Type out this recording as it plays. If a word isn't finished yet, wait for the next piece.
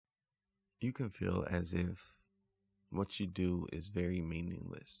You can feel as if what you do is very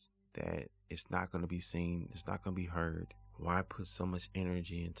meaningless, that it's not going to be seen, it's not going to be heard. Why put so much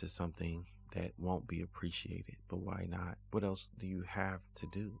energy into something that won't be appreciated? But why not? What else do you have to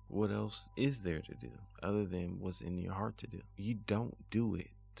do? What else is there to do other than what's in your heart to do? You don't do it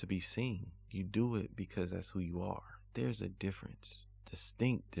to be seen. You do it because that's who you are. There's a difference,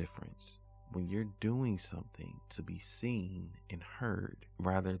 distinct difference, when you're doing something to be seen and heard,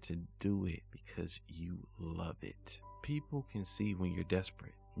 rather to do it because you love it. People can see when you're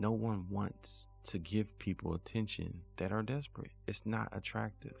desperate. No one wants to give people attention that are desperate. It's not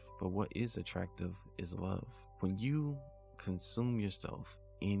attractive, but what is attractive is love. When you consume yourself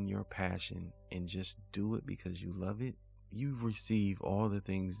in your passion and just do it because you love it, you receive all the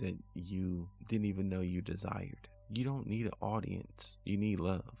things that you didn't even know you desired. You don't need an audience. You need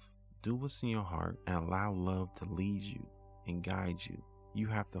love. Do what's in your heart and allow love to lead you and guide you. You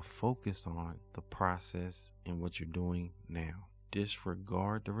have to focus on the process and what you're doing now.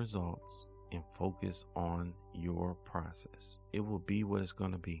 Disregard the results and focus on your process. It will be what it's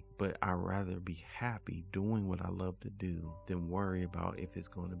going to be. But I'd rather be happy doing what I love to do than worry about if it's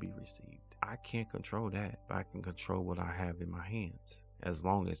going to be received. I can't control that, but I can control what I have in my hands, as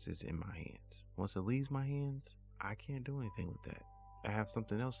long as it's in my hands. Once it leaves my hands, I can't do anything with that. I have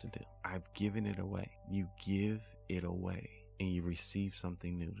something else to do. I've given it away. You give it away and you receive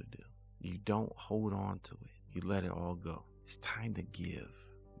something new to do. You don't hold on to it. You let it all go. It's time to give.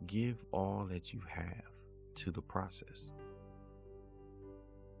 Give all that you have to the process.